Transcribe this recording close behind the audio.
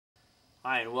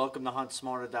Hi, and welcome to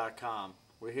HuntSmarter.com.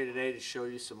 We're here today to show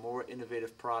you some more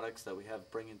innovative products that we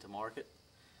have bringing to market.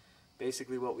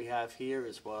 Basically what we have here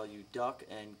is while you duck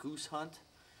and goose hunt,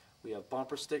 we have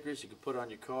bumper stickers you can put on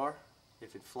your car.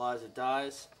 If it flies, it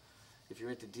dies. If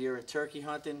you're into deer and turkey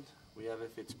hunting, we have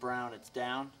if it's brown, it's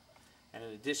down. And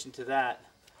in addition to that,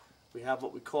 we have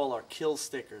what we call our kill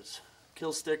stickers.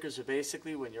 Kill stickers are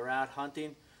basically when you're out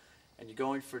hunting and you're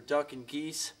going for duck and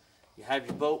geese. You have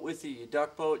your boat with you, your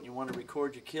duck boat, and you want to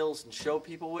record your kills and show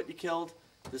people what you killed.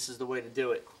 This is the way to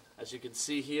do it. As you can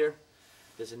see here,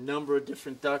 there's a number of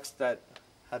different ducks that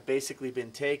have basically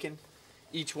been taken.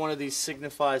 Each one of these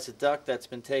signifies a duck that's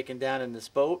been taken down in this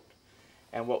boat.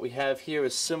 And what we have here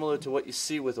is similar to what you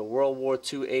see with a World War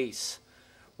II ace,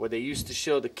 where they used to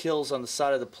show the kills on the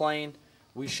side of the plane.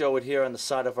 We show it here on the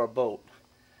side of our boat.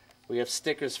 We have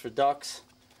stickers for ducks.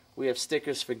 We have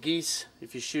stickers for geese,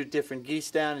 if you shoot different geese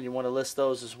down and you want to list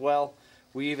those as well.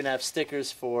 We even have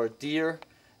stickers for deer,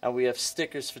 and we have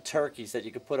stickers for turkeys that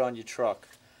you can put on your truck.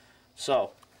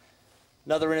 So,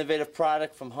 another innovative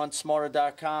product from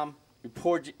HuntSmarter.com.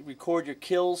 Record your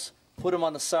kills, put them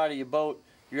on the side of your boat.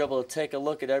 You're able to take a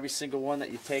look at every single one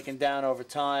that you've taken down over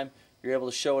time. You're able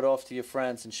to show it off to your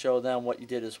friends and show them what you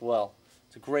did as well.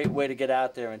 It's a great way to get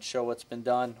out there and show what's been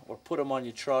done, or put them on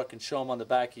your truck and show them on the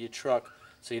back of your truck,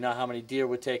 so you know how many deer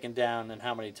were taken down and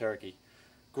how many turkey.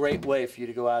 Great way for you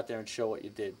to go out there and show what you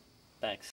did. Thanks.